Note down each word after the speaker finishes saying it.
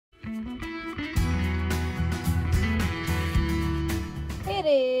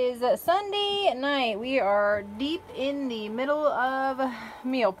Sunday night. We are deep in the middle of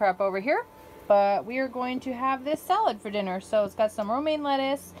meal prep over here, but we are going to have this salad for dinner. So it's got some romaine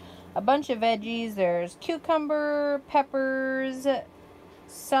lettuce, a bunch of veggies. There's cucumber, peppers,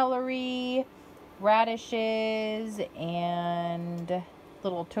 celery, radishes, and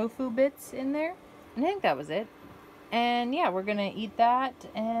little tofu bits in there. And I think that was it. And yeah, we're gonna eat that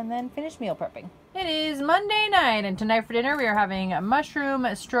and then finish meal prepping. It is Monday night, and tonight for dinner we are having a mushroom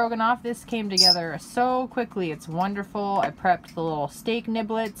stroganoff. This came together so quickly. It's wonderful. I prepped the little steak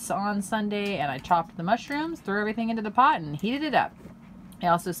niblets on Sunday, and I chopped the mushrooms, threw everything into the pot, and heated it up. I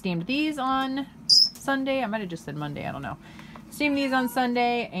also steamed these on Sunday. I might have just said Monday, I don't know. Steamed these on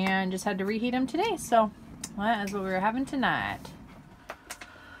Sunday and just had to reheat them today. So that is what we're having tonight.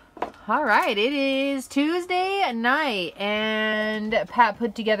 All right, it is Tuesday night, and Pat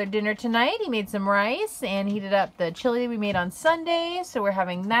put together dinner tonight. He made some rice and heated up the chili we made on Sunday, so we're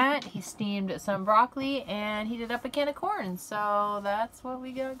having that. He steamed some broccoli and heated up a can of corn, so that's what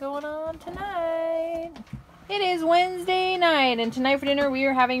we got going on tonight. It is Wednesday night, and tonight for dinner we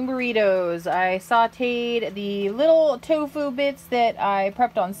are having burritos. I sauteed the little tofu bits that I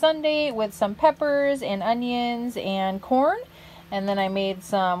prepped on Sunday with some peppers and onions and corn. And then I made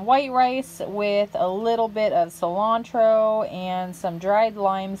some white rice with a little bit of cilantro and some dried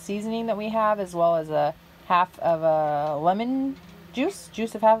lime seasoning that we have, as well as a half of a lemon juice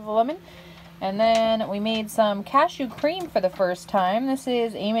of half of a lemon. And then we made some cashew cream for the first time. This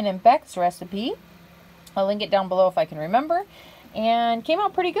is Eamon and Beck's recipe. I'll link it down below if I can remember. And came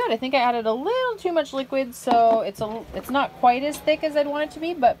out pretty good. I think I added a little too much liquid, so it's not quite as thick as I'd want it to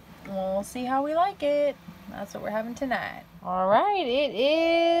be, but we'll see how we like it. That's what we're having tonight. All right, it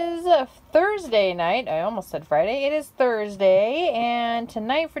is Thursday night. I almost said Friday. It is Thursday, and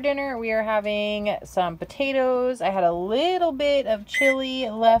tonight for dinner we are having some potatoes. I had a little bit of chili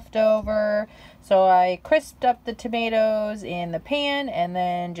left over, so I crisped up the tomatoes in the pan and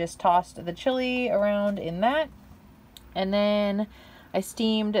then just tossed the chili around in that. And then I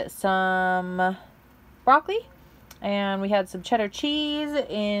steamed some broccoli. And we had some cheddar cheese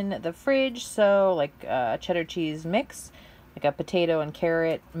in the fridge, so like a cheddar cheese mix, like a potato and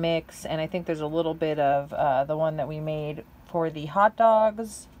carrot mix. And I think there's a little bit of the one that we made for the hot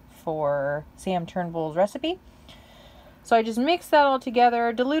dogs for Sam Turnbull's recipe. So I just mixed that all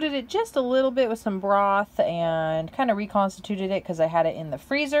together, diluted it just a little bit with some broth, and kind of reconstituted it because I had it in the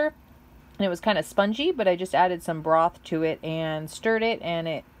freezer. And it was kind of spongy, but I just added some broth to it and stirred it, and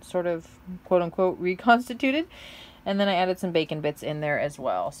it sort of, quote-unquote, reconstituted. And then I added some bacon bits in there as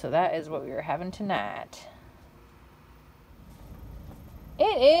well. So that is what we were having tonight.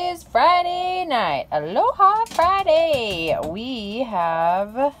 It is Friday night. Aloha Friday. We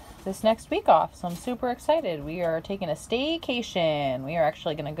have this next week off, so I'm super excited. We are taking a staycation. We are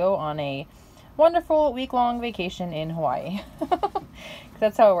actually going to go on a wonderful week-long vacation in Hawaii.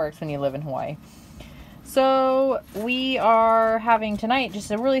 That's how it works when you live in Hawaii. So we are having tonight just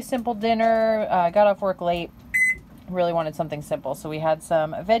a really simple dinner. I got off work late. Really wanted something simple, so we had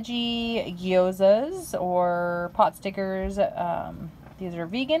some veggie gyozas or pot stickers. These are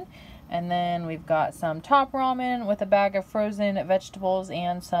vegan. And then we've got some top ramen with a bag of frozen vegetables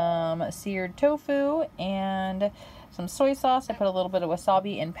and some seared tofu and some soy sauce. I put a little bit of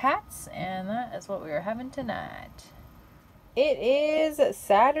wasabi in pats, and that is what we are having tonight. It is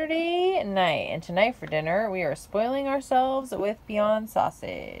Saturday night, and tonight for dinner we are spoiling ourselves with Beyond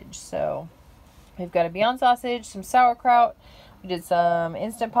sausage. So we've got a Beyond sausage, some sauerkraut. We did some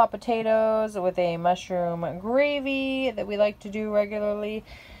Instant Pot potatoes with a mushroom gravy that we like to do regularly.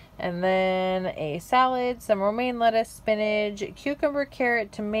 And then a salad, some romaine lettuce, spinach, cucumber,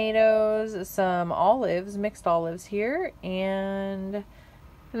 carrot, tomatoes, some olives, mixed olives here. And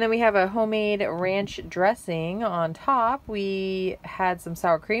then we have a homemade ranch dressing on top. We had some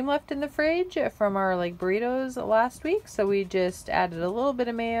sour cream left in the fridge from our burritos last week. So we just added a little bit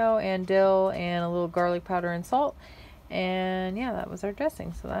of mayo and dill and a little garlic powder and salt. And yeah, that was our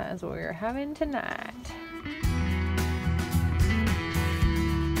dressing. So that is what we are having tonight.